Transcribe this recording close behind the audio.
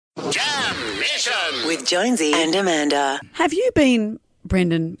Nation with Jonesy and Amanda. Have you been,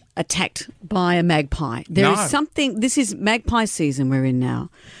 Brendan, attacked by a magpie? There is something, this is magpie season we're in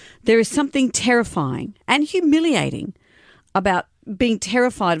now. There is something terrifying and humiliating about being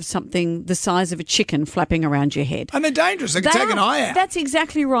terrified of something the size of a chicken flapping around your head. And they're dangerous. They can take an eye out. That's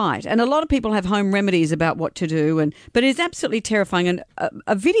exactly right. And a lot of people have home remedies about what to do, but it's absolutely terrifying. And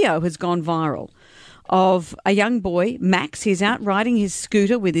a video has gone viral of a young boy, Max. He's out riding his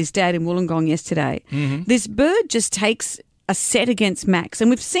scooter with his dad in Wollongong yesterday. Mm-hmm. This bird just takes a set against Max. And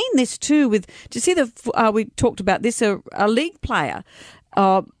we've seen this too with, do you see we talked about this, a league player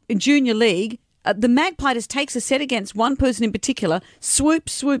in junior league. The magpie just takes a set against one person in particular,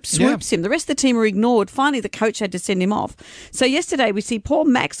 swoops him. The rest of the team are ignored. Finally, the coach had to send him off. So yesterday we see poor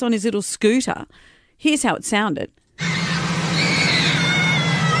Max on his little scooter. Here's how it sounded.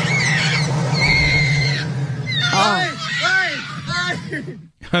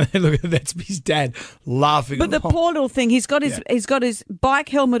 Look, that's his dad laughing. But the poor little thing, he's got his bike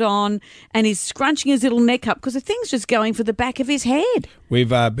helmet on and he's scrunching his little neck up because the thing's just going for the back of his head. We've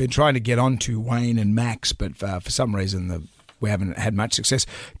been trying to get on to Wayne and Max, but for some reason we haven't had much success.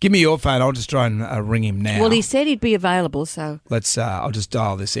 Give me your phone. I'll just try and ring him now. Well, he said he'd be available, so let's. I'll just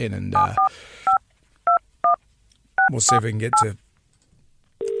dial this in and we'll see if we can get to.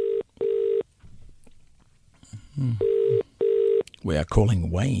 We are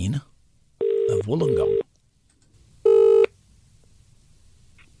calling Wayne of Wollongong.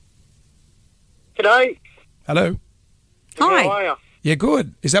 G'day. Hello. Hi. How are you? Yeah,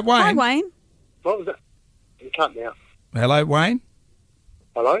 good. Is that Wayne? Hi, Wayne. What was that? You cut now. Hello, Wayne.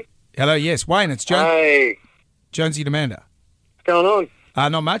 Hello? Hello, yes, Wayne. It's Jones. Hey. Jonesy and Amanda. What's going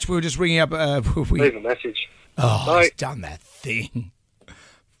on? Not much. We were just ringing up. Leave a message. Oh, he's done that thing.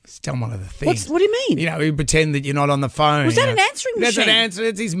 He's done one of the things. What do you mean? You know, you pretend that you're not on the phone. Was that an answering machine? That's an answer.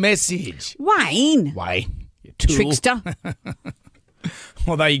 It's his message. Wayne, you tool. trickster.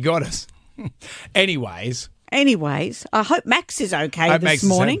 Although you got us. Anyways, I hope Max is okay this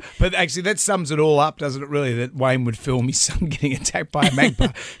morning. But actually, that sums it all up, doesn't it, really, that Wayne would film his son getting attacked by a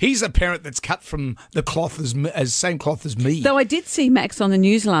magpie. He's a parent that's cut from the cloth as same cloth as me. Though I did see Max on the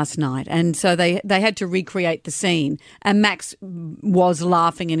news last night, and so they had to recreate the scene, and Max was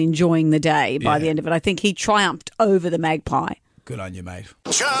laughing and enjoying the day by the end of it. I think he triumphed over the magpie. Good on you, mate.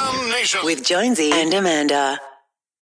 Nation With Jonesy and Amanda.